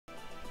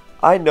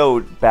I know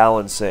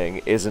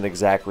balancing isn't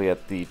exactly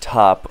at the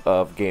top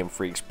of Game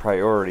Freak's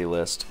priority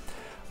list,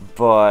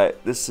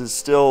 but this is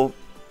still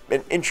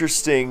an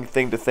interesting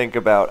thing to think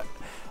about,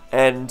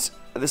 and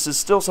this is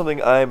still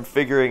something I'm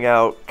figuring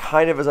out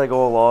kind of as I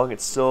go along.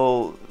 It's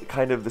still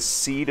kind of the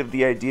seed of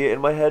the idea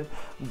in my head,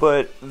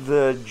 but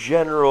the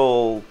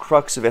general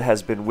crux of it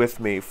has been with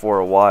me for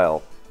a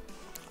while.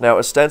 Now,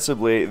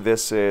 ostensibly,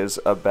 this is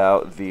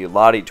about the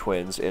Lati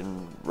twins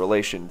in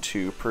relation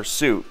to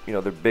Pursuit, you know,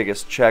 their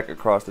biggest check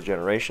across the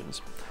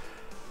generations.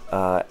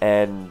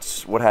 And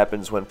what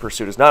happens when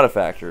Pursuit is not a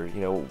factor, you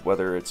know,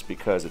 whether it's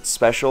because it's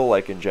special,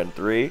 like in Gen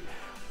 3,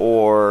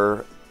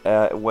 or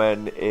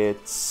when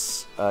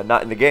it's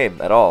not in the game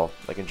at all,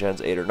 like in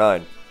Gens 8 or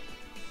 9.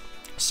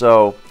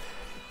 So,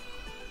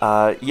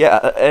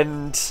 yeah,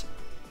 and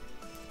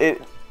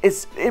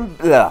it's in...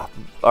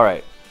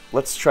 Alright,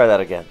 let's try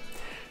that again.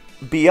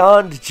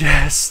 Beyond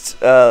just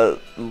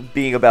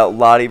being about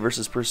Lati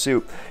versus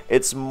Pursuit,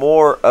 it's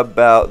more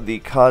about the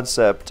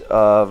concept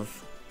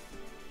of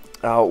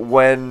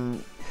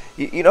when...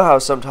 You know how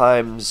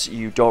sometimes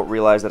you don't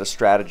realize that a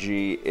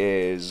strategy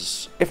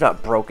is, if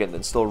not broken,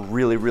 then still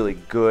really, really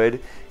good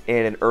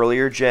in an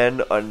earlier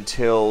gen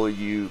until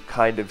you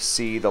kind of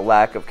see the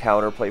lack of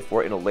counterplay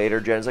for it in a later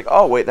gen. It's like,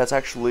 oh, wait, that's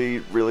actually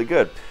really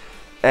good.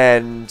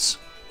 And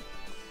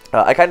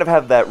I kind of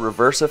have that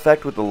reverse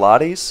effect with the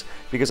Latis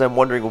because I'm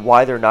wondering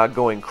why they're not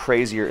going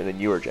crazier in the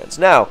newer gens.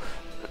 Now,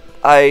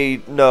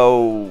 I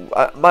know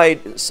my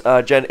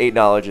Gen 8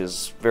 knowledge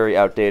is very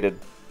outdated.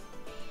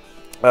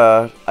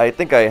 I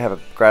think I have a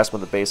grasp on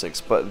the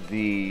basics, but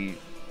the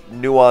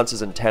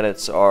nuances and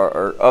tenets are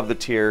of the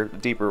tier, the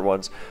deeper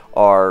ones,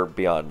 are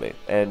beyond me.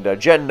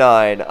 And Gen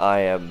 9, I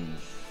am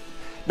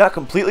not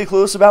completely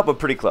clueless about, but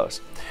pretty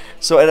close.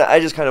 So, and I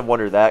just kind of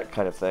wonder that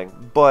kind of thing.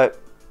 But,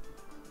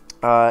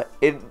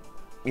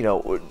 you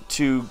know,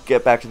 to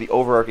get back to the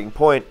overarching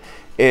point,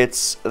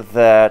 it's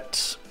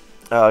that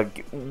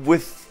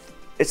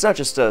it's not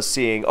just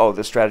seeing, oh,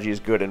 this strategy is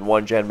good in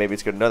one gen, maybe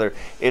it's good in another.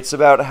 It's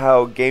about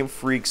how Game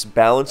Freak's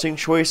balancing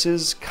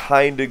choices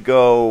kind of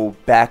go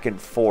back and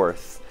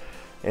forth.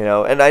 You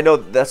know, and I know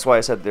that's why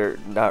I said they're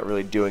not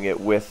really doing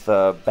it with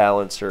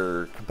balance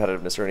or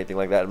competitiveness or anything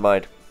like that in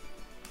mind.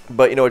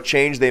 But, you know, a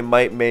change they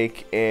might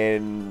make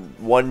in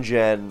one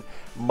gen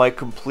might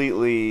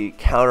completely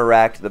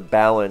counteract the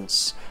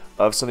balance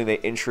of something they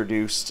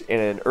introduced in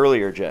an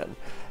earlier gen.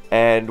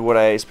 And what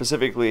I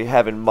specifically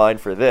have in mind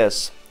for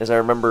this is I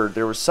remember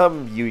there was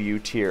some UU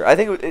tier, I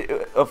think,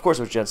 of course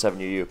it was Gen 7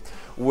 UU,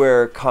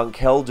 where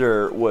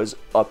Conkeldurr was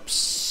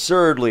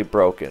absurdly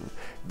broken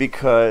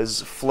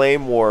because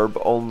Flame Orb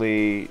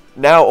only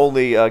gave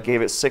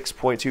it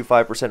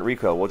 6.25%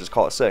 recoil. We'll just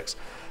call it 6.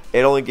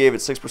 It only gave it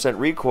 6%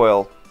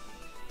 recoil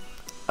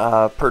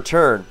per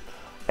turn.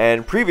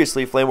 And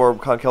previously, Flame Orb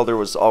Conkeldurr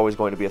was always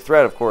going to be a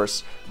threat, of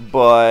course,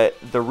 but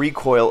the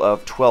recoil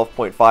of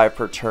 12.5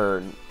 per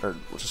turn, or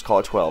let's just call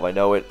it 12. I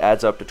know it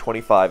adds up to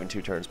 25 in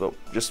 2 turns, but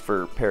just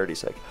for parity's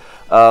sake.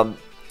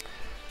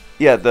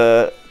 Yeah,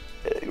 the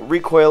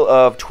recoil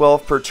of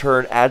 12 per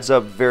turn adds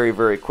up very,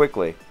 very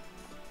quickly.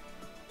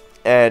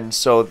 And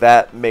so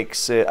that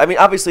makes it... I mean,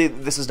 obviously,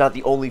 this is not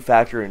the only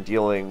factor in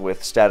dealing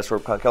with Status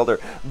Orb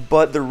Conkeldurr,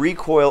 but the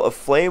recoil of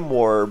Flame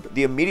Orb,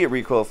 the immediate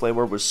recoil of Flame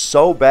Orb was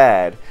so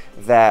bad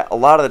that a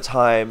lot of the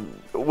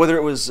time, whether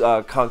it was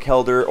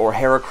Conkeldurr or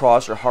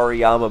Heracross or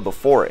Hariyama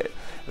before it,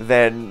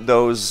 then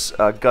those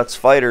Guts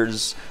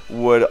fighters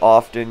would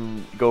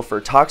often go for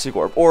Toxic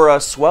Orb, or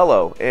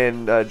Swellow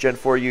in Gen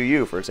 4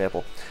 UU, for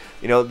example.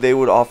 You know, they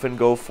would often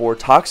go for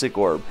Toxic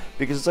Orb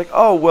because it's like,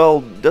 oh,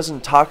 well,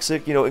 doesn't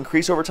Toxic, you know,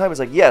 increase over time? It's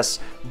like, yes,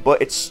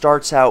 but it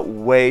starts out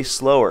way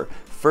slower.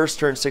 First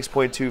turn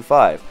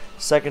 6.25,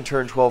 second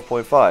turn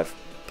 12.5.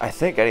 I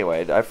think,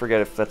 anyway. I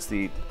forget if that's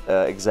the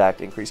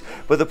exact increase.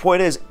 But the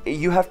point is,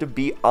 you have to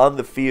be on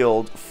the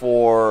field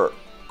for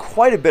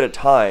quite a bit of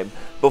time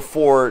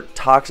before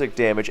toxic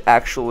damage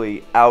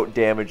actually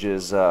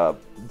out-damages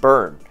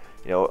burn.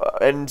 You know,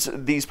 and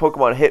these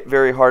Pokemon hit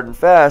very hard and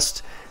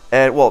fast.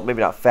 And, well,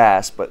 maybe not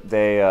fast, but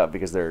they,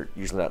 because they're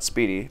usually not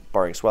speedy,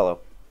 barring Swellow.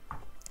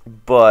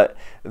 But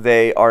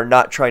they are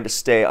not trying to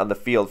stay on the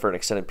field for an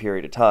extended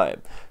period of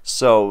time.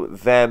 So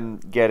them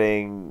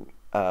getting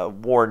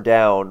worn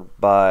down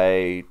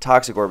by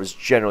Toxic Orb is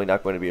generally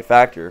not going to be a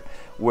factor.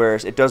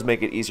 Whereas it does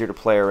make it easier to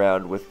play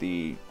around with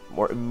the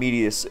more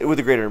immediacy, with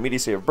the greater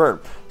immediacy of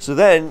burn. So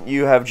then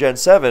you have Gen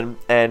 7,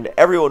 and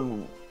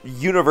everyone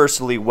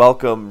universally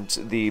welcomed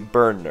the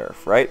burn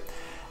nerf, right?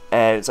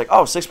 And it's like,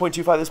 oh,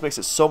 6.25, this makes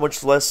it so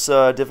much less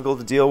difficult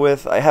to deal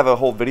with. I have a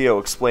whole video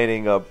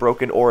explaining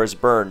broken Aura's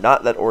Burn.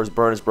 Not that Aura's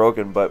Burn is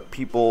broken, but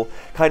people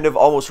kind of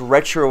almost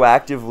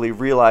retroactively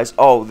realize,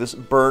 oh, this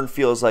burn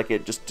feels like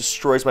it just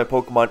destroys my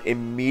Pokemon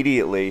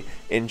immediately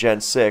in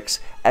Gen 6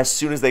 as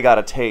soon as they got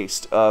a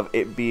taste of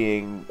it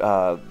being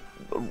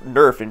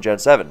nerfed in Gen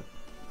 7.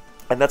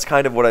 And that's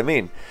kind of what I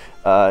mean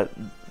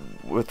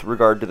with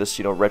regard to this,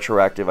 you know,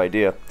 retroactive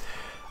idea.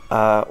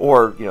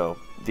 Or, you know,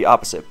 the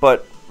opposite.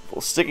 But... well,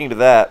 sticking to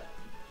that,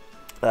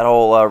 that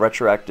whole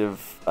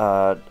retroactive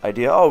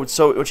idea. Oh, it's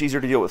so much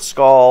easier to deal with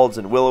Scalds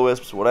and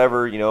Will-O-Wisps,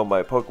 whatever. You know,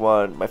 my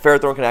Pokemon, my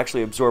Ferrothorn can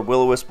actually absorb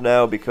Will-O-Wisp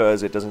now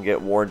because it doesn't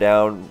get worn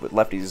down. But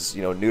Lefties,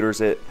 you know,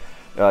 neuters it,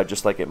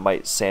 just like it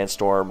might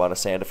Sandstorm on a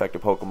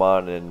sand-affected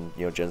Pokemon in,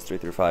 you know, Gens 3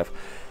 through 5.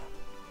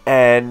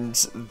 And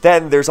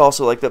then there's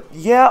also like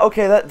yeah,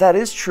 okay, that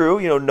is true.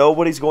 You know,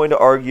 nobody's going to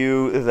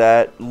argue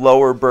that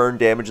lower burn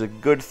damage is a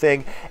good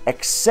thing,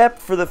 except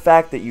for the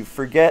fact that you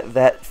forget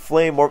that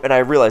Flame Orb, and I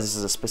realize this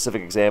is a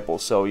specific example,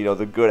 so, you know,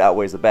 the good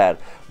outweighs the bad,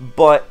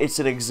 but it's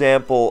an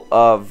example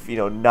of, you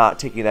know, not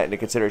taking that into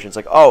consideration. It's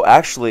like, oh,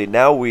 actually,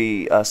 now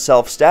we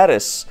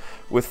self-status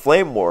with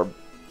Flame Orb.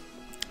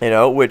 You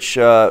know, which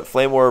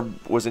Flame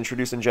Orb was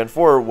introduced in Gen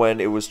 4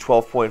 when it was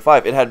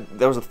 12.5.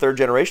 That was a third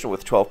generation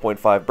with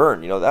 12.5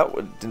 burn. You know,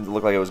 that didn't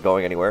look like it was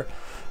going anywhere.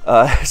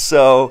 Yeah, it's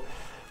like,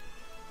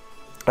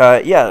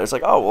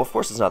 oh, well, of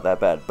course it's not that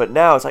bad. But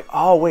now it's like,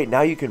 oh, wait,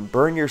 now you can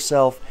burn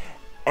yourself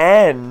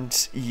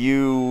and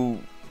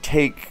you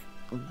take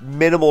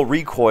minimal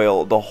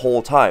recoil the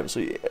whole time. So,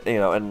 you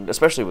know, and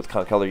especially with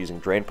Conkeldurr using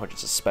Drain Punch,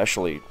 it's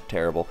especially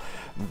terrible.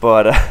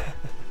 But,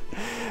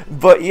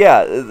 but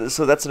yeah,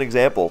 so that's an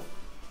example.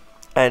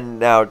 And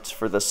now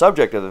for the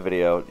subject of the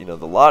video, you know,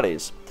 the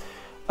Latis.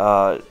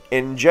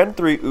 In Gen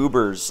 3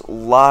 Ubers,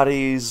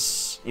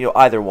 Latis, you know,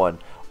 either one,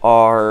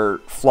 are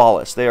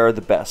flawless. They are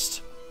the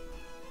best.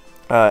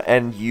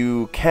 And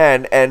you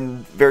can,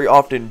 and very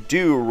often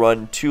do,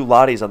 run 2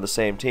 Latis on the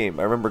same team.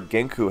 I remember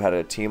Genku had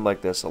a team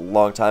like this a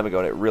long time ago,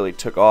 and it really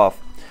took off.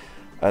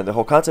 And the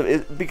whole concept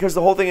is, because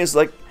the whole thing is,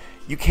 like,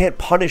 you can't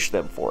punish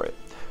them for it.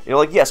 You know,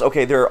 like, yes,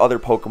 okay, there are other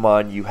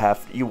Pokemon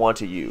you want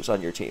to use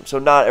on your team. So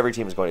not every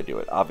team is going to do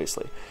it,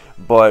 obviously.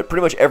 But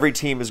pretty much every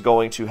team is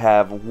going to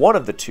have one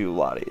of the 2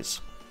 Latis.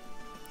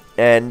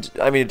 And,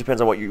 I mean, it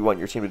depends on what you want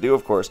your team to do,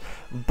 of course.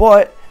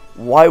 But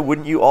why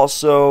wouldn't you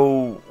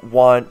also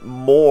want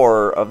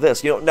more of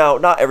this? You know, now,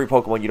 not every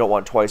Pokemon you don't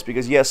want twice,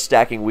 because, yes,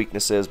 stacking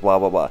weaknesses, blah,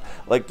 blah, blah.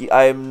 Like, okay,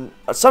 I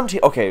was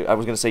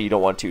going to say you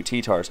don't want 2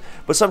 T-Tars,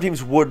 but some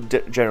teams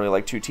would generally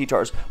like 2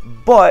 T-Tars.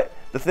 But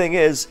the thing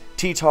is,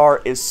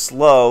 T-Tar is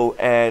slow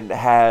and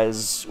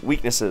has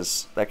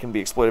weaknesses that can be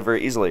exploited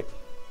very easily.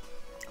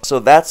 So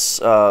that's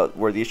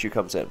where the issue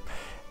comes in.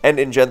 And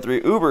in Gen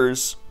 3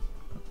 Ubers,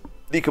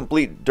 the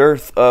complete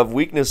dearth of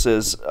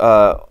weaknesses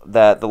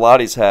that the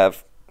Latis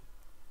have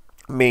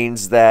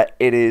means that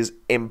it is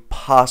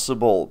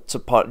impossible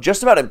to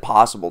just about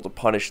impossible to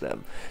punish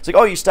them. It's like,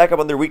 oh, you stack up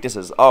on their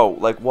weaknesses. Oh,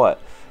 like what?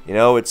 You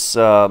know, it's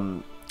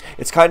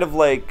kind of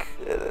like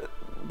a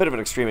bit of an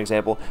extreme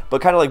example,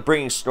 but kind of like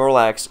bringing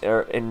Snorlax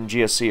in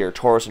GSC or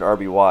Tauros in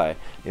RBY.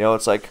 You know,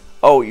 it's like,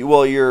 oh,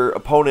 well, your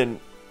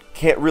opponent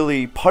can't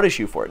really punish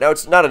you for it. Now,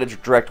 it's not a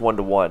direct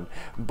one-to-one,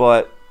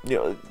 but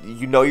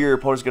you know your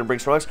opponent's going to bring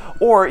Snorlax,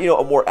 or, you know,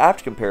 a more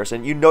apt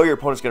comparison, you know your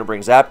opponent's going to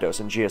bring Zapdos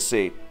in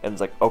GSC, and it's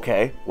like,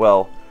 okay,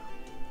 well,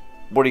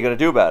 what are you going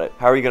to do about it?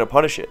 How are you going to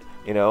punish it?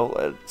 You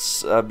know,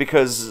 it's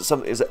because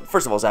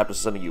first of all, Zapdos is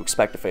something you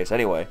expect to face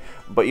anyway,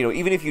 but, you know,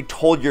 even if you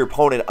told your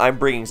opponent, I'm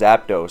bringing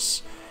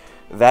Zapdos,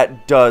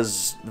 that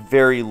does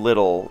very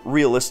little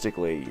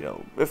realistically, you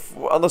know,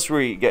 unless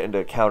we get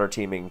into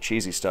counter-teaming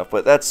cheesy stuff,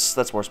 but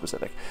that's more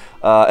specific.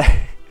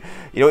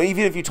 You know,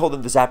 even if you told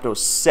them the Zapdos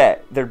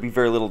set, there'd be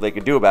very little they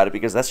could do about it,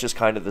 because that's just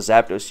kind of the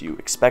Zapdos you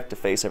expect to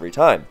face every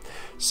time.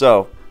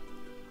 So,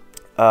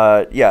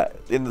 yeah,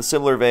 in a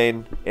similar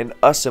vein,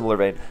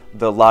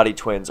 the Lati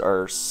twins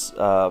are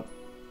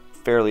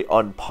fairly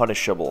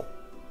unpunishable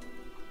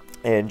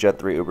in Gen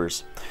 3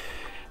 Ubers.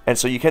 And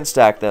so you can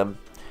stack them.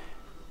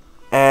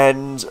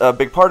 And a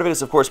big part of it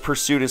is, of course,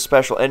 Pursuit is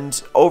special.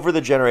 And over the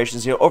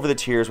generations, you know, over the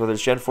tiers, whether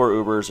it's Gen 4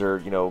 Ubers or,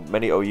 you know,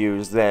 many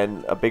OUs,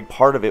 then a big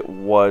part of it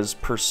was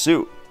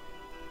Pursuit.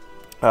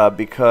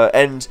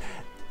 And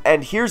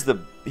here's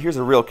the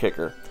real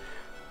kicker.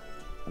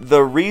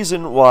 The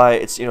reason why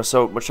it's, you know,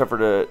 so much tougher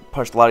to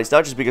punch the Latis,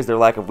 not just because of their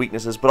lack of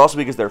weaknesses, but also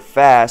because they're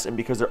fast and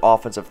because they're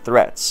offensive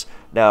threats.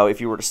 Now, if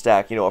you were to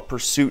stack, you know, a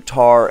Pursuit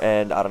Tar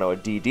and, I don't know, a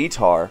DD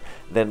Tar,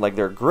 then, like,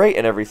 they're great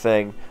and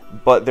everything,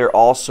 but they're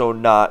also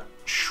not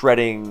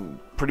shredding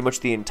pretty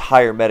much the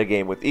entire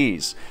metagame with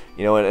ease.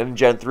 You know, and in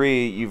Gen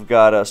 3, you've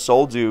got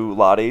Soldew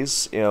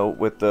Latis, you know,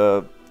 with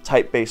the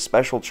type-based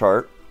special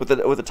chart, with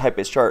the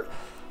type-based chart.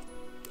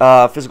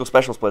 Physical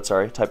special split,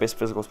 sorry. Type-based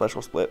physical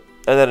special split.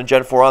 And then in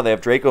Gen 4 on, they have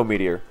Draco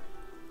Meteor.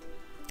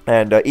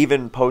 And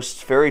even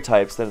post-fairy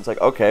types, then it's like,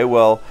 okay,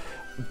 well,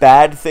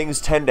 bad things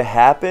tend to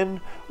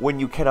happen when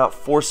you cannot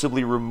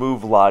forcibly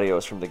remove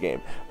Latios from the game.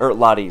 Or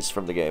Latis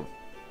from the game.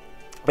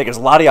 Because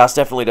Latios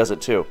definitely does it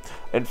too.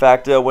 In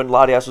fact, when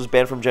Latios was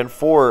banned from Gen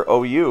 4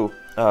 OU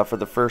for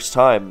the first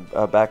time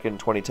back in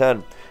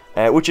 2010,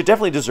 which it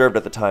definitely deserved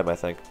at the time, I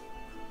think.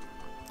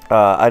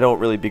 I don't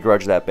really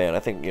begrudge that ban.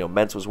 I think, you know,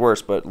 Mence was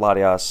worse, but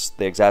Latios,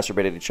 they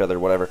exacerbated each other,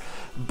 whatever.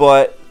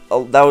 But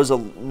that was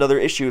another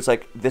issue. It's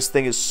like, this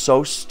thing is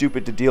so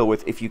stupid to deal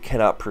with if you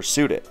cannot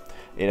Pursuit it.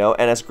 You know,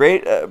 and as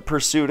great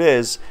Pursuit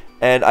is,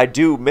 and I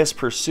do miss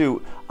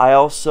Pursuit, I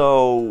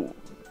also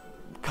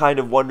kind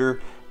of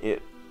wonder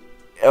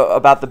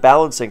about the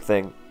balancing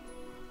thing.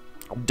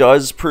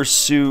 does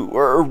Pursue,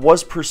 or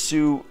was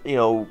Pursue,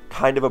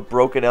 kind of a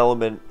broken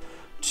element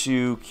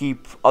to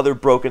keep other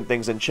broken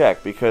things in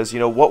check? Because,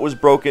 what was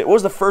broken, what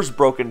was the first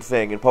broken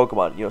thing in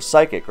Pokemon?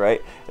 Psychic,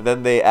 right? And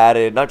then they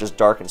added not just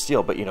Dark and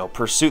Steel, but,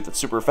 Pursuit that's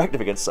super effective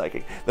against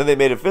Psychic. Then they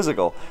made it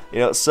physical,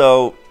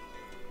 so,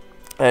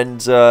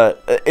 and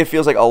it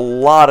feels like a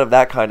lot of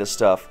that kind of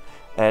stuff.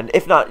 And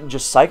if not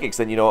just Psychics,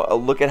 then,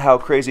 look at how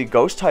crazy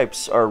Ghost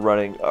types are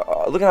running.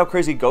 Look at how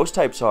crazy Ghost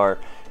types are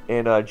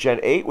in Gen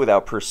 8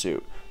 without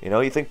Pursuit.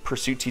 You think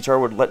Pursuit T-Tar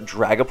would let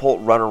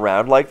Dragapult run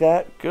around like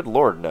that? Good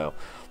lord, no.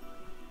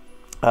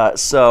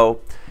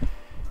 So,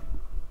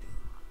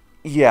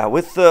 yeah,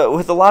 with the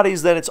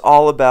Latis, then it's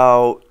all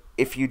about,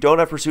 if you don't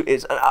have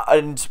Pursuit,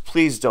 and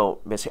please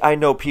don't miss it. I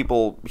know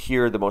people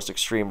hear the most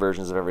extreme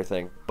versions of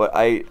everything, but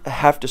I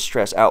have to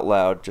stress out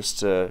loud just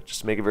to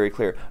make it very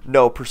clear.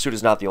 No, Pursuit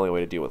is not the only way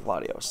to deal with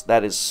Latios.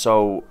 That is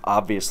so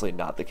obviously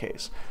not the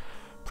case.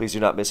 Please do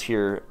not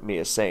mishear me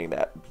as saying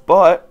that.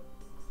 But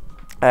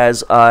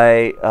as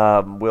I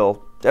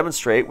will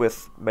demonstrate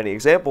with many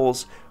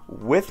examples,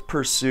 with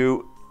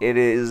Pursuit, it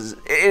is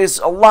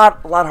a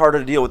lot harder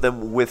to deal with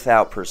them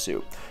without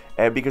Pursuit.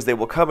 And because they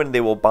will come in and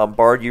they will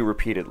bombard you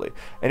repeatedly.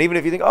 And even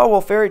if you think, oh,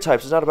 well, Fairy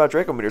types is not about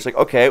Draco Meteor, it's like,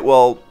 okay,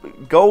 well,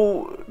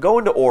 go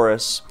into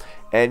Oris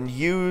and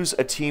use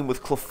a team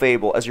with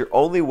Clefable as your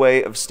only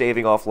way of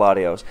staving off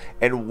Latios,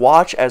 and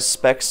watch as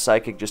Specs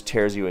Psychic just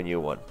tears you in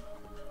U1.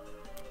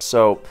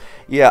 So,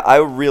 yeah, I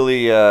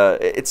really,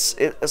 it's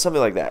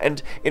something like that.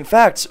 And in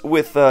fact,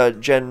 with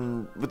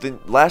the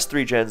last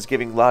 3 gens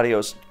giving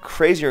Latios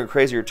crazier and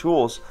crazier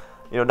tools,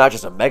 not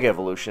just a Mega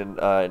Evolution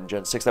in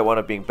Gen 6 that wound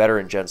up being better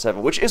in Gen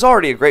 7, which is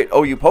already a great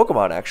OU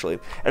Pokemon, actually.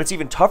 And it's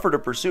even tougher to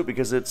pursue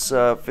because it's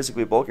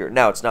physically bulkier.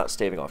 Now, it's not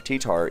staving off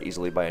T-Tar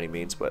easily by any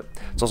means, but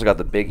it's also got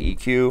the big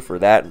EQ for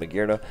that and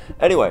Magearna.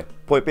 Anyway,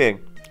 point being,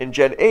 in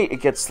Gen 8,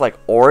 it gets like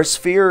Aura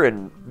Sphere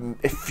and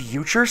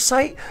Future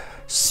Sight.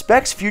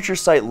 Specs Future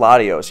Sight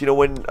Latios.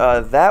 When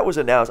that was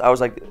announced, I was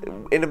like,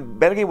 in a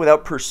metagame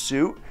without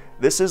Pursuit,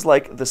 this is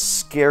like the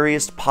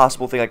scariest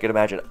possible thing I could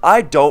imagine.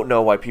 I don't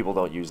know why people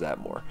don't use that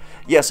more.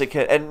 Yes, it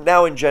can. And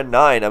now in Gen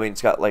 9, I mean,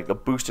 it's got like a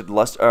boosted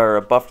luster, or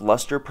a buffed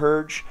Luster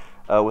Purge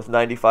with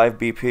 95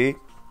 BP.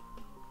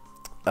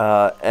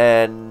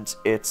 And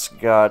it's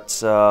got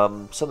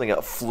something,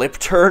 a Flip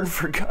Turn,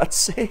 for God's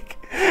sake.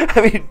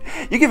 I mean,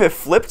 you give it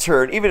Flip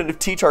Turn, even if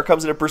T-Tar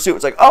comes into Pursuit,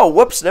 it's like, oh,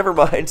 whoops, never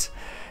mind.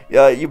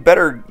 You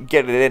better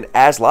get it in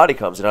as Lati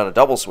comes in on a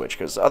double switch,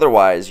 because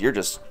otherwise you're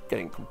just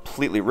getting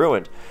completely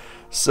ruined.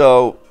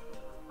 So,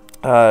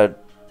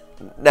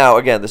 now,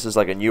 again, this is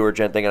like a newer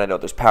gen thing, and I know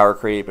there's power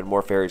creep and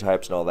more fairy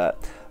types and all that.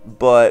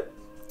 But,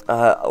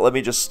 let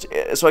me just...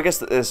 So I guess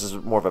this is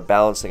more of a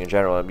balance thing in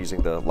general. I'm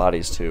using the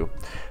Latis to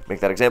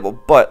make that example.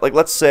 But, like,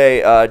 let's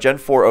say Gen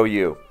 4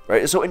 OU,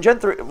 right? So in Gen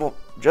 3... Well,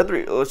 Gen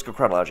 3... Let's go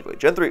chronologically.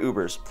 Gen 3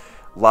 Ubers.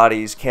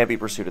 Latis can't be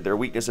pursued. Their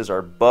weaknesses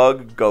are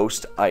Bug,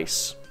 Ghost,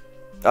 Ice.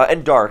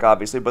 And Dark,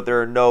 obviously, but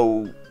there are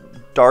no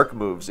Dark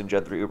moves in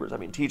Gen 3 Ubers. I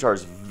mean, T-Tar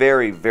is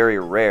very, very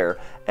rare,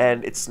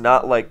 and it's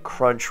not like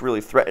Crunch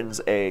really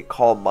threatens a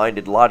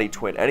calm-minded Lati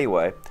twin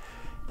anyway.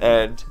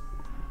 And,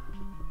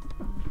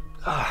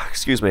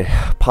 excuse me,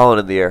 pollen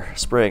in the air,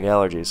 spring,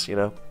 allergies,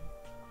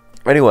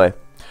 Anyway,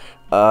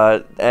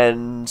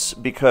 and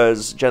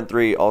because Gen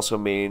 3 also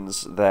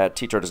means that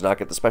T-Tar does not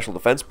get the special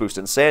defense boost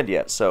in Sand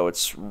yet, so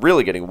it's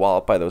really getting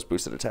walloped by those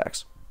boosted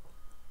attacks.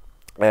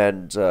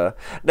 And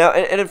now,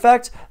 and in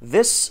fact,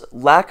 this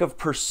lack of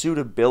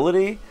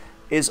pursuitability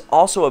is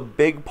also a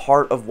big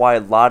part of why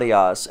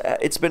Latias,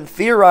 it's been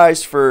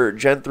theorized for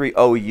Gen 3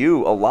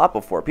 OU a lot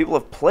before. People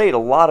have played a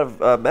lot of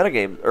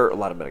metagames, or a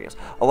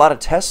lot of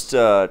test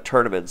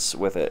tournaments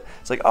with it.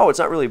 It's like, oh, it's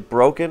not really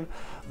broken,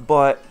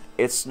 but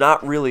it's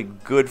not really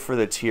good for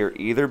the tier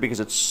either, because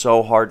it's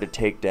so hard to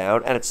take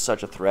down, and it's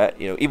such a threat,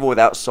 even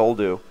without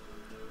Soldew.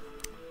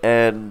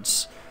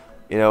 And,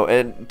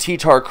 and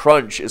T-Tar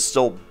Crunch is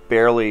still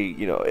barely,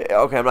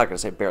 okay, I'm not going to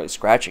say barely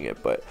scratching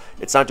it, but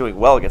it's not doing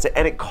well against it.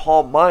 And it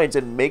Calm Minds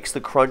and makes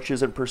the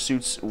Crunches and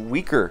Pursuits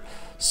weaker.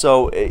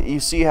 So you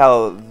see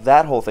how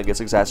that whole thing gets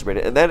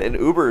exacerbated. And then in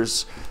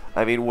Ubers,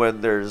 I mean,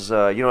 when there's, you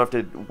don't have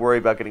to worry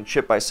about getting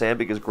chipped by Sand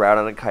because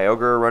Groudon and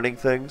Kyogre are running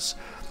things.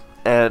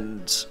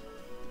 And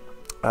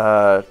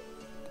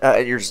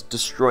you're just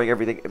destroying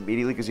everything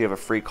immediately because you have a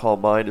free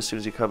Calm Mind as soon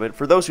as you come in.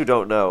 For those who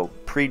don't know,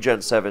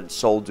 pre-Gen 7,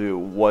 Soldew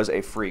was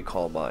a free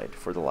Calm Mind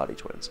for the Lati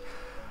twins.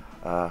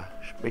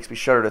 Makes me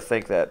shudder to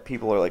think that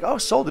people are like, oh,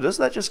 Soldew,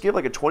 doesn't that just give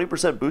like a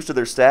 20% boost to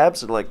their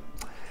stabs? And like,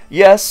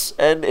 yes,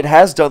 and it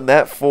has done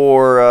that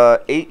for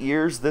 8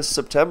 years this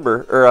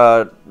September,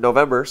 or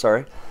November,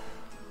 sorry.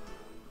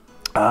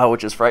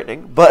 Which is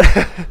frightening, but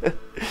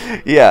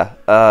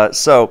yeah,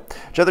 so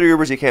Gen 3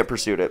 Ubers, you can't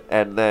pursue it,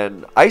 and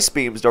then Ice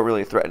Beams don't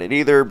really threaten it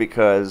either,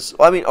 because,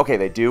 well, I mean, okay,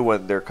 they do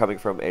when they're coming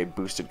from a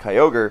boosted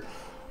Kyogre,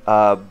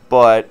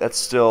 but that's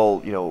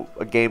still,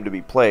 a game to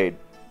be played.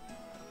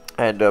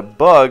 And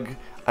Bug,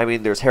 I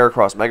mean, there's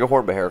Heracross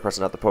Megahorn, but Heracross is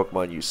not the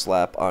Pokemon you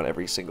slap on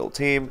every single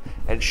team,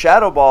 and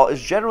Shadow Ball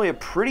is generally a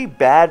pretty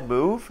bad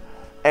move,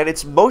 And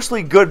it's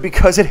mostly good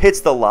because it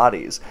hits the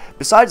Latis.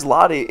 Besides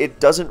Lati, it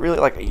doesn't really,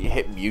 like, you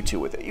hit Mewtwo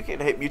with it. You can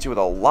hit Mewtwo with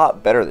a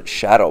lot better than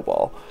Shadow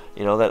Ball.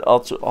 You know, that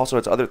also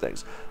hits other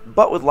things.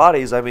 But with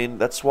Latis, I mean,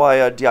 that's why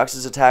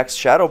Deoxys Attack's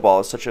Shadow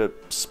Ball is such a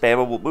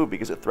spammable move,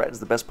 because it threatens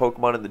the best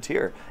Pokemon in the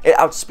tier. It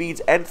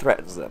outspeeds and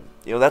threatens them.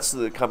 You know, that's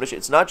the combination.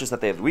 It's not just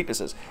that they have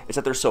weaknesses, it's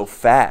that they're so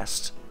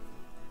fast.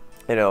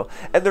 You know,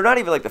 and they're not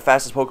even like the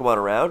fastest Pokemon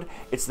around.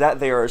 It's that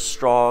they are as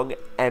strong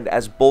and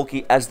as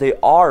bulky as they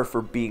are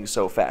for being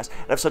so fast.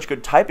 And have such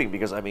good typing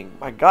because, I mean,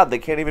 my god, they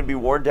can't even be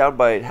worn down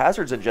by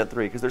hazards in Gen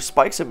 3 because they're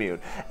Spikes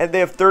immune. And they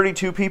have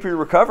 32 PP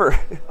recover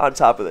on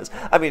top of this.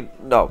 I mean,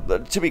 no,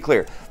 to be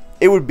clear,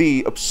 it would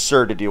be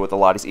absurd to deal with the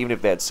Latis even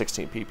if they had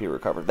 16 PP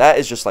recover. That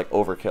is just like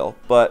overkill.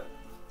 But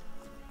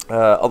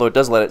although it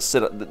does let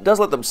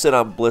them sit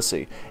on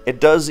Blissey.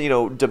 It does, you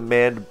know,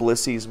 demand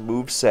Blissey's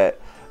moveset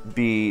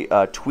be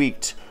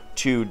tweaked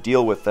to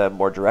deal with them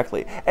more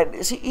directly.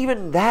 And see,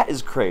 even that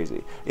is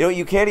crazy. You know,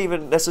 you can't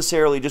even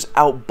necessarily just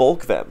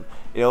outbulk them.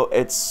 You know,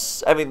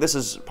 it's, I mean, this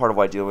is part of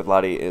why dealing with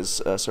Lati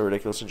is so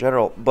ridiculous in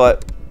general,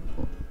 but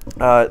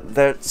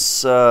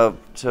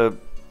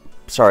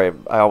sorry,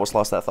 I almost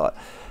lost that thought.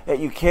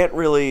 You can't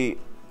really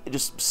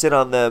just sit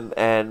on them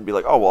and be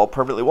like, oh, well, I'll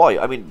permanently wall you.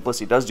 I mean,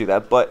 Blissey does do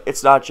that, but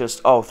it's not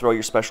just, oh, throw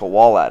your special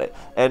wall at it.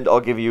 And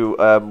I'll give you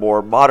a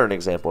more modern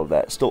example of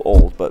that. Still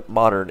old, but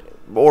modern,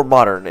 more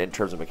modern in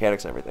terms of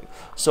mechanics and everything.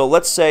 So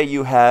let's say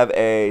you have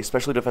a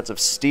specially defensive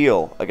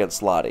Steel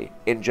against Lati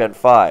in Gen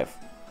 5.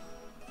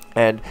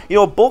 And, you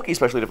know, a bulky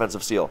specially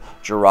defensive Steel,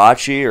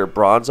 Jirachi or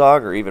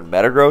Bronzong or even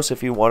Metagross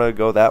if you want to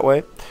go that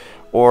way,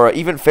 or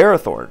even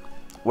Ferrothorn.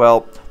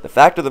 Well, the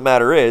fact of the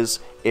matter is,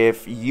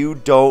 if you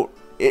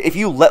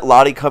let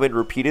Lati come in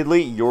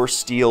repeatedly, your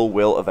Steel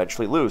will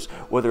eventually lose.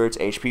 Whether it's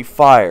HP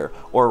Fire,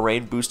 or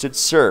Rain Boosted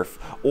Surf,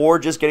 or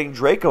just getting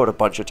Dracoed a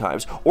bunch of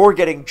times, or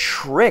getting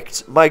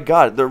tricked. My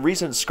god, the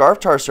reason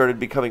Scarftar started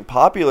becoming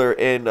popular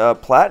in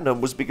Platinum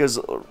was because,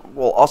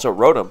 well, also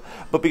Rotom,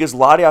 but because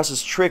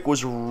Latias's Trick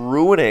was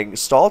ruining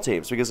stall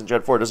teams, because in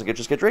Gen 4 it doesn't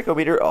just get Draco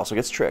Meteor, it also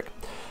gets Trick.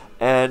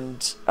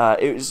 And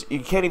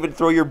you can't even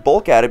throw your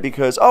bulk at it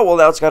because, oh, well,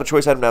 now it's got a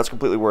choice item, now it's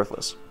completely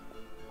worthless.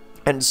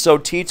 And so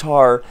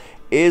T-Tar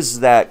is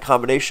that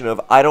combination of,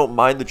 I don't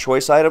mind the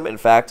choice item, in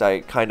fact,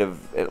 I kind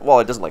of, well,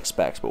 it doesn't like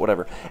specs, but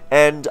whatever,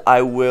 and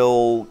I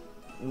will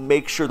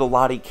make sure the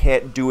Lati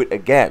can't do it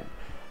again.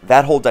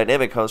 That whole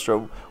dynamic comes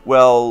from,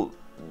 well,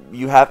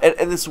 you have,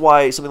 and this is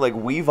why something like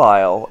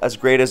Weavile, as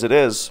great as it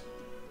is,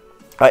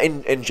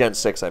 in Gen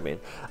 6, I mean,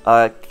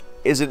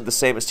 isn't the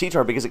same as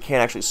T-Tar because it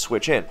can't actually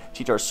switch in.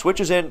 T-Tar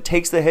switches in,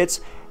 takes the hits,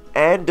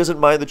 and doesn't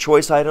mind the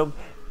choice item,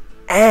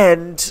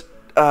 and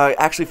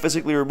actually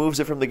physically removes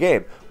it from the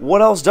game.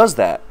 What else does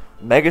that?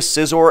 Mega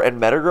Scizor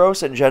and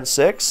Metagross in Gen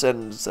 6,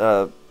 and,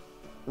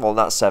 well,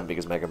 not 7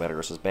 because Mega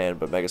Metagross is banned,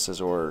 but Mega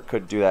Scizor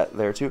could do that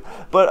there too.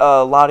 But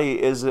Lati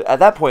is, at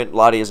that point,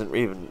 Lati isn't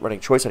even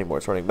running choice anymore,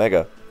 it's running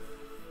Mega.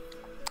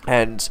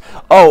 And,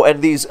 oh,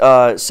 and these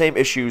same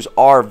issues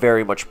are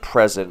very much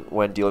present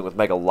when dealing with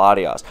Mega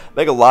Latias.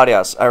 Mega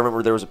Latias, I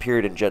remember there was a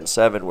period in Gen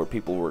 7 where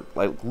people were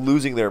like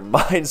losing their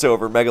minds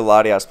over Mega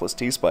Latias plus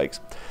T-Spikes.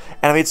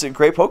 And I mean, it's a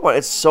great Pokemon.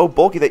 It's so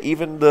bulky that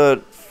even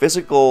the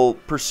physical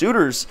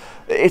pursuiters,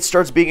 it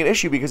starts being an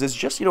issue because it's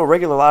just, you know,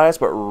 regular Latias,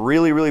 but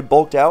really, really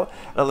bulked out.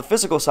 And on the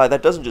physical side,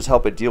 that doesn't just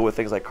help it deal with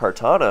things like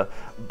Kartana,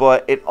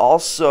 but it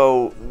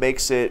also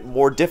makes it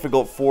more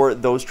difficult for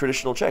those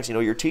traditional checks. You know,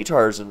 your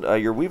T-Tars and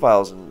your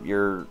Weaviles and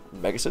your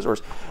Mega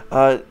Scizors.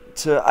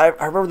 I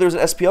remember there was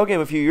an SPL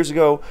game a few years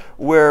ago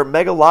where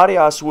Mega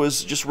Latias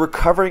was just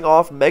recovering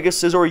off Mega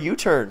Scizor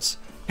U-turns.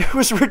 It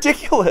was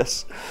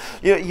ridiculous.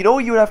 You know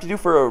what you would have to do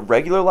for a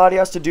regular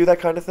Latias to do that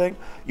kind of thing?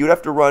 You would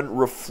have to run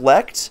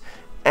Reflect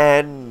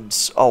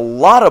and a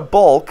lot of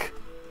bulk,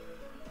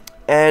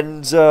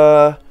 and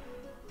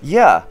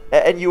yeah,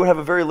 and you would have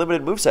a very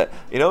limited moveset.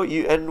 You know,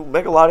 and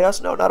Mega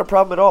Latias, no, not a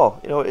problem at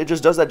all. You know, it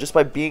just does that just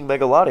by being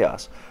Mega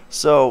Latias.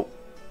 So,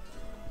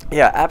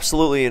 yeah,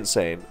 absolutely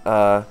insane.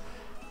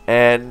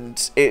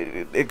 And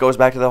it goes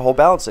back to the whole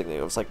balancing thing.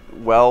 It was like,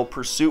 well,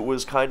 Pursuit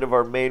was kind of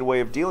our main way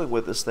of dealing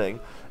with this thing.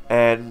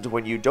 And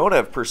when you don't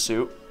have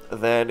Pursuit,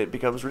 then it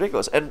becomes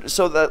ridiculous. And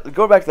so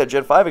going back to that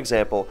Gen 5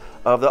 example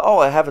of the, oh,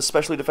 I have a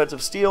specially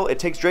defensive Steel, it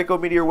takes Draco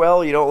Meteor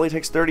well, you know, it only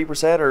takes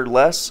 30% or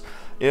less,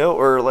 you know,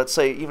 or let's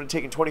say even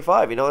taking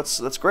 25, you know,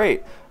 that's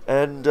great.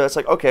 And it's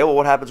like, okay, well,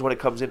 what happens when it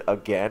comes in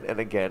again and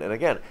again and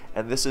again?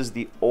 And this is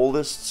the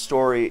oldest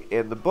story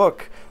in the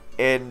book.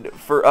 And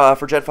for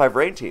Gen 5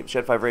 rain teams,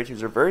 Gen 5 rain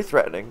teams are very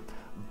threatening,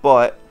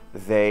 but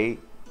they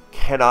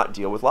cannot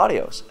deal with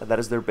Latios, and that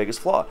is their biggest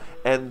flaw.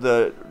 And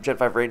the Gen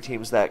 5 rain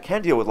teams that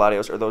can deal with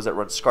Latios are those that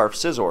run Scarf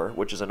Scizor,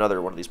 which is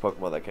another one of these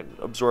Pokemon that can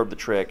absorb the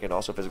trick and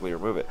also physically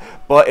remove it.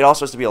 But it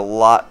also has to be a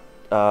lot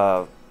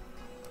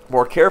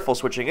more careful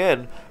switching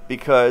in,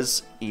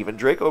 because even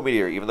Draco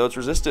Meteor, even though it's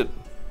resistant,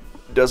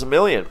 does a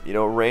million. You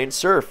know, Rain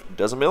Surf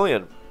does a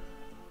million.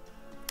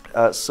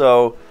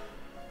 So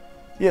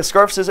yeah,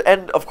 Scarf Scizor,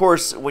 and of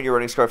course, when you're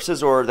running Scarf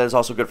Scizor, that is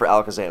also good for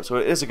Alakazam. So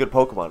it is a good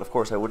Pokemon, of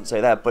course, I wouldn't say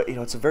that, but, you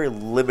know, it's a very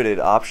limited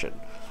option.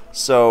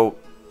 So,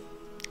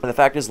 And the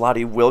fact is,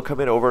 Lati will come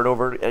in over and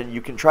over, and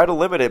you can try to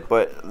limit it,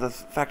 but the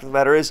fact of the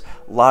matter is,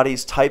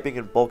 Lati's typing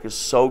in bulk is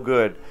so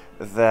good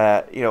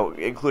that, you know,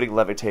 including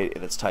Levitate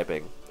in its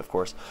typing, of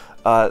course,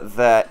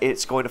 that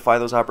it's going to find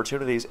those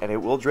opportunities, and it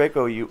will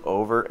Draco you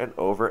over and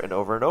over and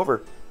over and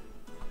over.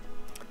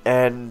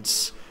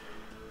 And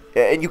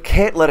you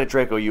can't let it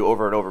Draco you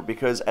over and over,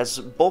 because as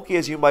bulky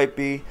as you might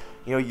be,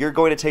 you know, you're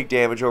going to take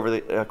damage over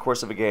the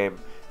course of a game.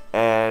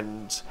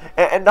 And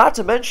not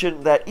to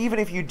mention that even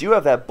if you do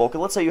have that bulk,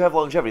 and let's say you have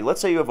longevity, let's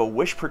say you have a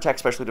Wish, Protect,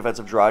 Specially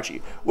Defensive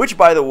Jirachi, which,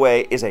 by the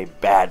way, is a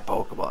bad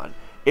Pokemon.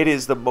 It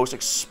is the most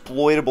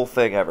exploitable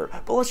thing ever.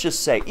 But let's just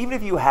say, even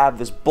if you have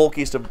this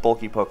bulkiest of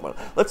bulky Pokemon,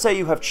 let's say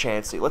you have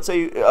Chansey, let's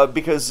say,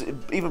 because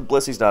even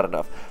Blissey's not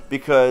enough,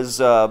 because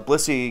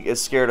Blissey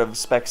is scared of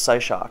Spec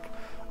Psyshock.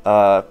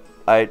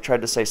 I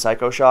tried to say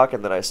Psycho Shock,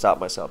 and then I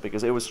stopped myself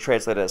because it was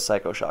translated as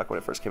Psycho Shock when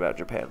it first came out in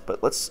Japan.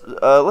 But let's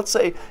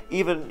say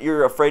even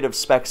you're afraid of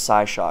Spec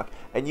Psyshock,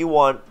 and you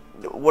want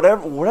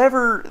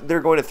whatever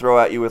they're going to throw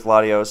at you with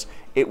Latios,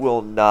 it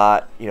will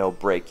not, you know,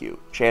 break you.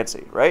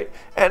 Chansey, right?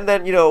 And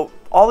then, you know,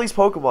 all these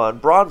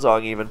Pokemon,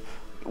 Bronzong even,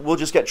 will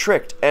just get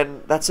tricked,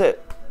 and that's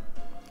it.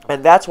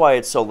 And that's why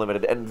it's so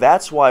limited, and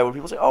that's why when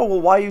people say, oh,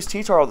 well, why use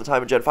T-Tar all the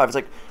time in Gen 5? It's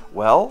like,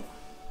 well,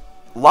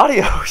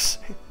 Latios.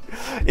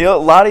 You know,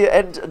 Lati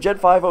and Gen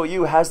 5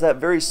 OU has that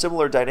very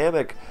similar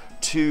dynamic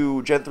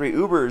to Gen 3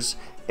 Ubers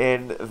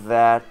in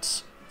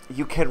that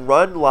you can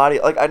run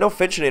Latios. Like, I know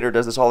Finchinator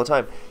does this all the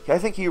time. I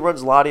think he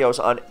runs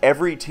Latios on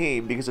every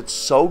team because it's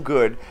so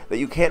good that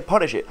you can't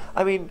punish it.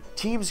 I mean,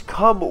 teams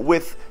come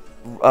with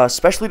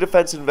specially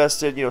defense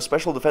invested, you know,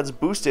 special defense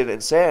boosted in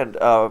Sand,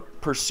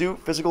 Pursuit,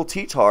 Physical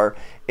T-Tar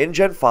in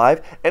Gen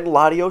 5, and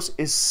Latios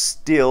is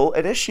still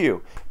an issue.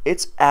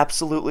 It's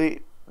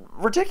absolutely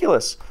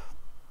ridiculous.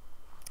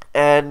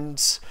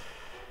 And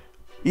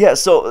yeah,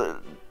 so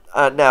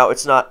now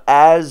it's not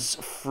as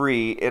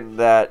free in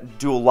that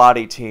dual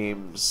Lati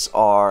teams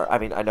are. I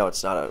mean, I know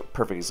it's not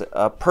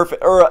a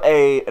perfect or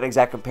an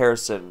exact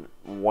comparison.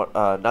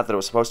 Not that it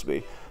was supposed to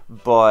be,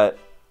 but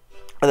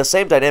the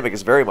same dynamic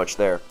is very much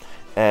there.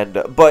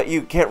 And but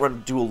you can't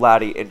run dual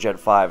Lati in Gen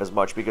 5 as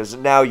much because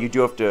now you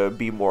do have to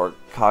be more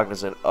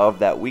cognizant of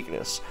that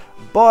weakness.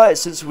 But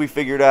since we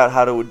figured out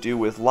how to do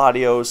with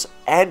Latios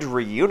and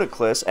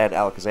Reuniclus and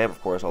Alakazam,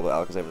 of course, although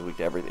Alakazam is weak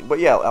to everything. But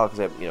yeah,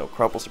 Alakazam, you know,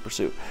 crumples to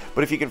Pursuit.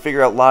 But if you can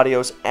figure out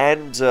Latios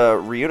and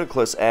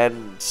Reuniclus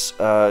and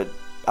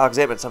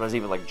Alakazam and sometimes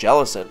even like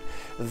Jellicent,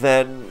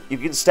 then you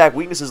can stack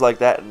weaknesses like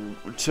that and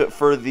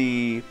for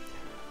the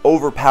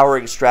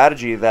overpowering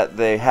strategy that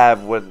they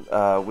have when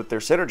with their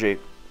synergy.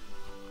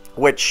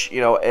 Which,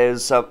 you know,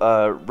 is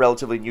a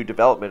relatively new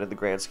development in the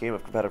grand scheme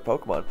of competitive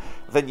Pokemon,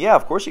 then yeah,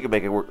 of course you can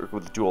make it work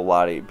with dual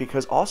Lati,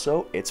 because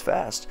also, it's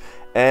fast.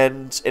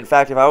 And, in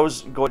fact, if I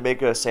was going to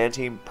make a Sand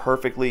team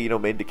perfectly, you know,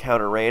 made to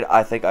counter rain,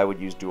 I think I would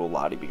use dual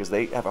Lati, because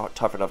they have a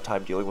tough enough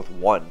time dealing with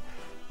one.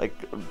 Like,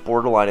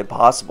 borderline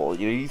impossible.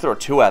 You know, you throw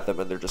two at them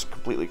and they're just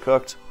completely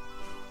cooked.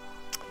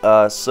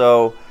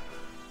 So,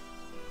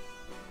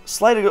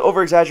 slight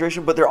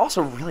over-exaggeration, but they're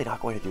also really not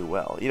going to do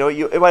well. You know,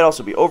 it might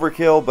also be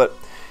overkill, but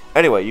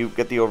anyway, you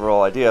get the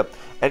overall idea.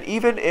 And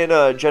even in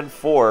Gen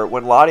 4,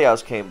 when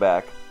Latios came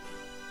back,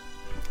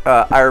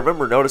 I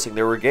remember noticing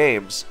there were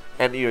games,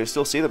 and you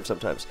still see them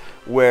sometimes,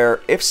 where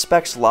if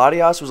Specs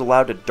Latios was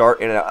allowed to dart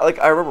in and out. Like,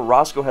 I remember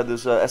Roscoe had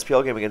this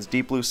SPL game against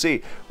Deep Blue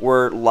Sea,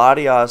 where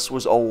Latios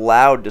was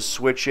allowed to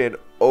switch in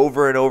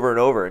over and over and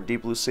over, and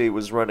Deep Blue Sea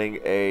was running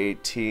a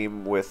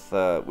team with,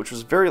 which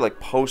was very, like,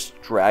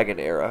 post-Dragon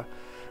era.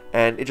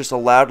 And it just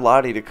allowed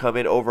Lati to come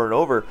in over and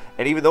over.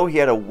 And even though he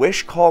had a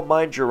Wish, Calm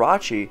Mind,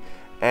 Jirachi,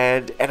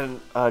 and did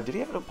he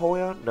have an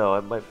Empoleon? No,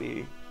 it might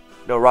be.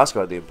 No,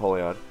 Roscoe had the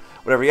Empoleon.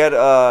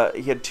 Whatever.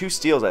 He had two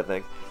steals, I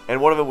think, and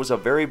one of them was a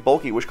very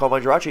bulky Wish, Calm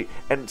Mind, Jirachi.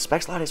 And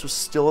Specs Latios was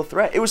still a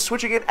threat. It was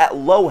switching in at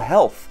low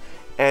health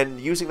and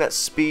using that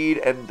speed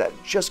and that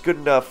just good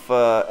enough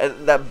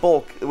and that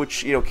bulk,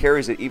 which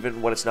carries it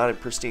even when it's not in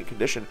pristine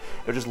condition.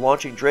 They're just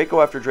launching Draco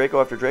after Draco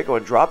after Draco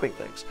and dropping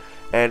things.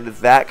 And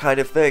that kind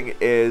of thing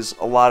is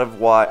a lot of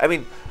why. I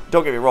mean,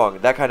 don't get me wrong.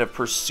 That kind of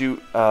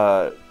pursuit,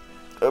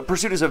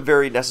 pursuit is a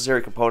very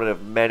necessary component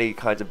of many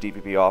kinds of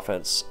DPP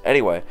offense.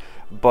 Anyway,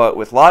 but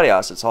with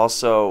Latios, it's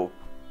also,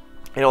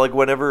 like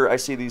whenever I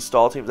see these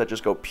stall teams that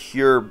just go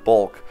pure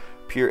bulk,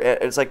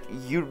 it's like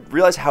you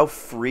realize how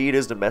free it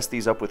is to mess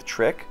these up with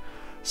Trick.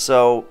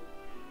 So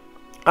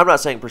I'm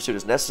not saying pursuit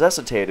is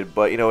necessitated,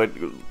 but it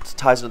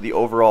ties into the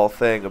overall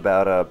thing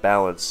about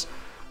balance.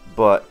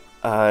 But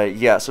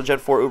yeah, so Gen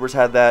 4 Ubers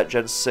had that.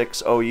 Gen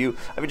 6 OU.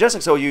 I mean, Gen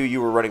 6 OU,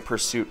 you were running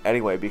Pursuit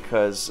anyway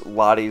because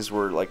Lotties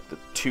were like the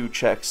two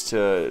checks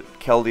to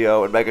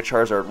Keldeo and Mega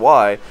Charizard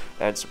Y.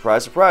 And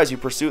surprise, surprise, you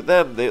Pursuit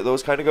them.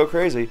 Those kind of go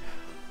crazy.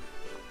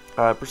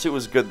 Pursuit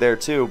was good there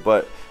too,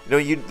 but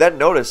you then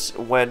notice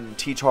when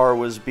T-Tar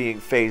was being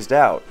phased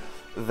out.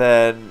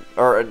 then,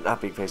 or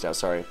not being phased out,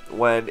 sorry,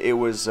 when it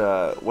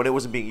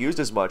wasn't being used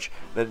as much,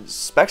 then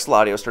Specs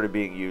Latios started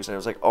being used, and I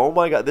was like, oh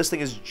my god, this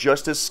thing is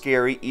just as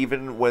scary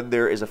even when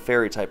there is a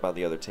fairy type on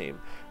the other team,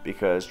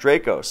 because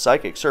Draco,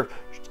 Psychic, Surf,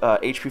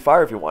 HP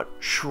Fire if you want,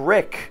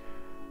 Trick.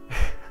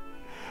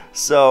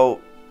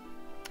 So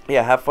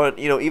yeah, have fun.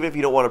 You know, even if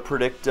you don't want to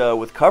predict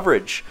with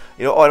coverage,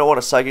 you know, oh, I don't want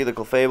to Psychic the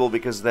Clefable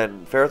because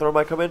then Ferrothorn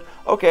might come in.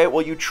 Okay,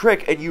 well, you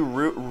Trick and you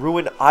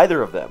ruin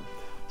either of them.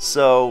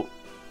 So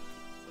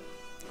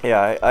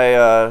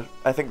yeah,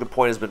 I think the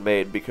point has been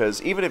made,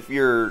 because even if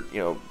you're, you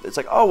know, it's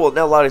like, oh, well,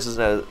 now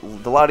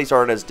the Latis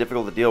aren't as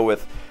difficult to deal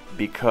with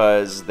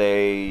because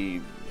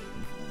they,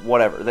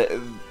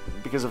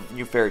 because of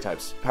new fairy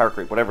types, power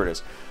creep, whatever it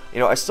is. You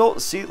know, I still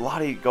see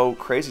Lati go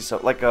crazy. So,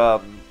 like,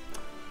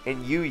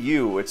 in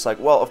UU, it's like,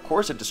 well, of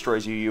course it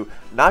destroys UU,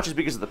 not just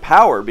because of the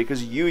power,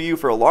 because UU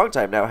for a long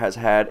time now has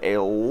had a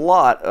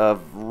lot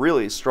of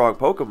really strong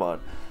Pokemon,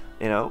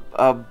 you know,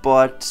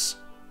 but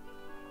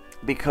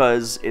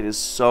because it is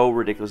so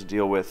ridiculous to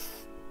deal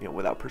with, you know,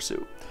 without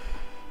Pursuit.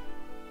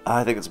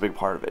 I think it's a big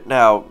part of it.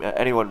 Now,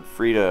 anyone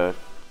free to,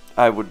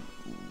 I would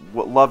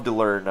love to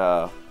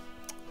learn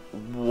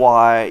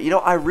why, you know,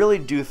 I really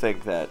do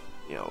think that,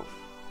 you know,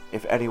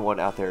 if anyone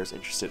out there is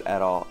interested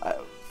at all,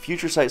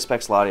 Future Sight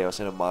Specs Latios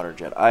in a modern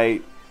gen.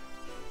 I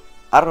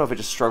don't know if it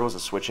just struggles to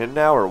switch in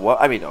now or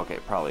what. I mean, okay,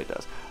 probably it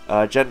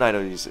does. Gen 9 OU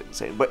is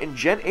insane. But in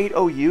Gen 8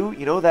 OU,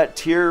 you know, that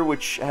tier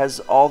which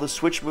has all the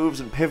switch moves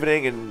and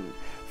pivoting and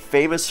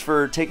famous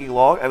for taking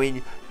long, I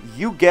mean,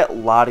 you get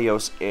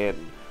Latios in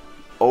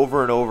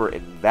over and over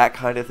in that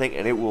kind of thing,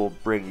 and it will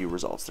bring you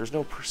results. There's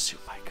no Pursuit,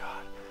 my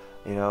god.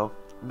 You know?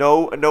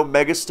 No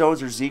Mega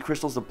Stones or Z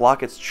Crystals to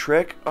block its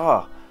Trick.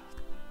 Oh.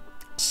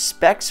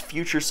 Specs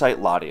Future Sight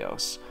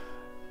Latios.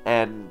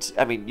 And,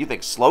 I mean, you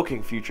think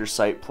Slowking Future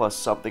Sight plus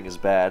something is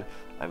bad.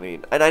 I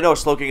mean, and I know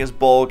Slowking is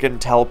bulk and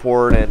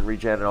teleport and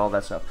regen and all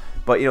that stuff.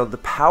 But, you know, the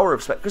power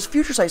of Specs, because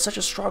Future Sight is such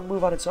a strong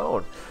move on its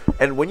own.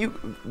 And when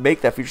you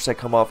make that Future Sight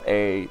come off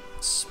a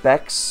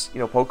Specs, you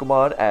know,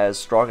 Pokemon as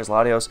strong as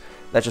Latios,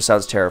 that just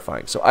sounds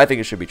terrifying. So I think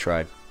it should be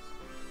tried.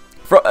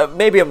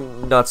 Maybe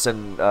I'm nuts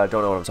and don't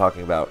know what I'm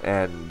talking about,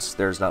 and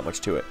there's not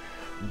much to it.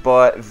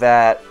 But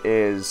that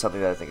is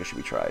something that I think it should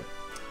be tried.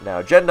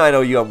 Now, Gen 9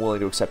 OU I'm willing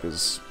to accept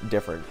is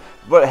different.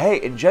 But hey,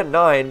 in Gen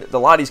 9, the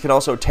Latis can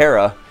also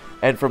Terra.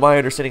 And from my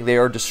understanding, they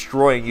are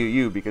destroying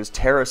UU because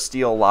Terra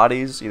Steel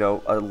Latis, you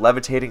know, a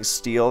levitating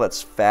steel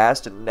that's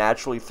fast and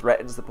naturally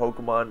threatens the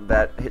Pokemon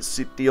that hits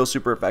Steel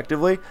super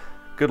effectively.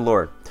 Good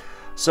lord.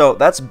 So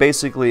that's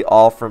basically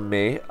all from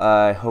me.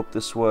 I hope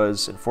this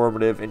was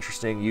informative,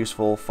 interesting,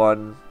 useful,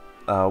 fun,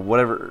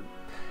 whatever,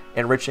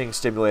 enriching,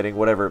 stimulating,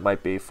 whatever it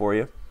might be for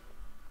you.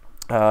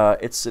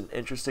 It's an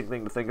interesting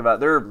thing to think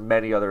about. There are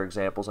many other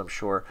examples, I'm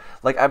sure.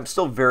 Like, I'm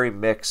still very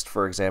mixed,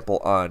 for example,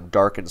 on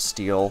Dark and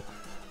Steel.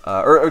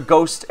 Or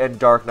Ghost and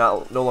Dark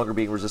no longer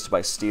being resisted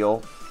by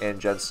Steel in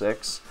Gen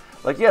 6.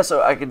 Like, yeah,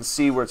 so I can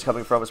see where it's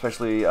coming from,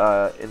 especially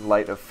in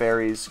light of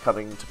Fairies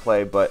coming to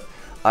play, but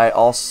I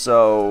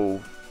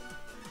also,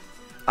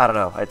 I don't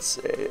know, it's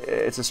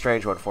a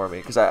strange one for me,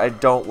 because I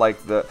don't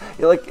like the,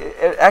 you know, like,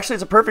 actually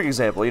it's a perfect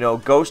example, you know,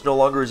 Ghost no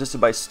longer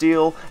resisted by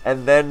Steel,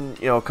 and then,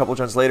 you know, a couple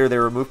gens later they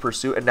remove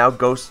Pursuit, and now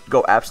Ghost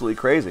go absolutely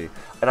crazy.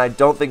 And I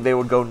don't think they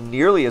would go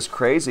nearly as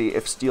crazy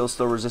if Steel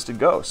still resisted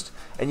Ghost.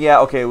 And yeah,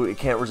 okay, we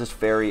can't resist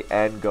Fairy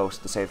and Ghost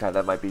at the same time.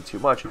 That might be too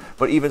much.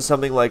 But even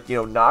something like,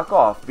 you know,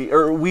 Knockoff,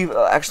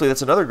 actually,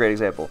 that's another great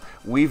example.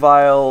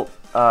 Weavile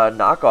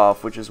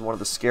Knockoff, which is one of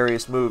the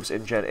scariest moves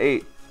in Gen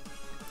 8,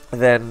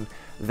 then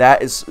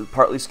that is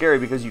partly scary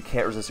because you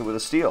can't resist it with a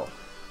Steel.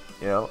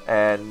 You know,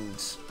 and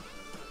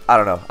I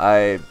don't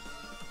know.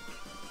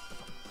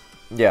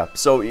 Yeah,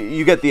 so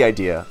you get the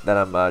idea that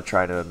I'm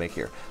trying to make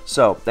here.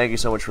 So, thank you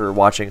so much for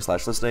watching /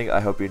 listening. I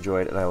hope you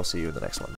enjoyed, and I will see you in the next one.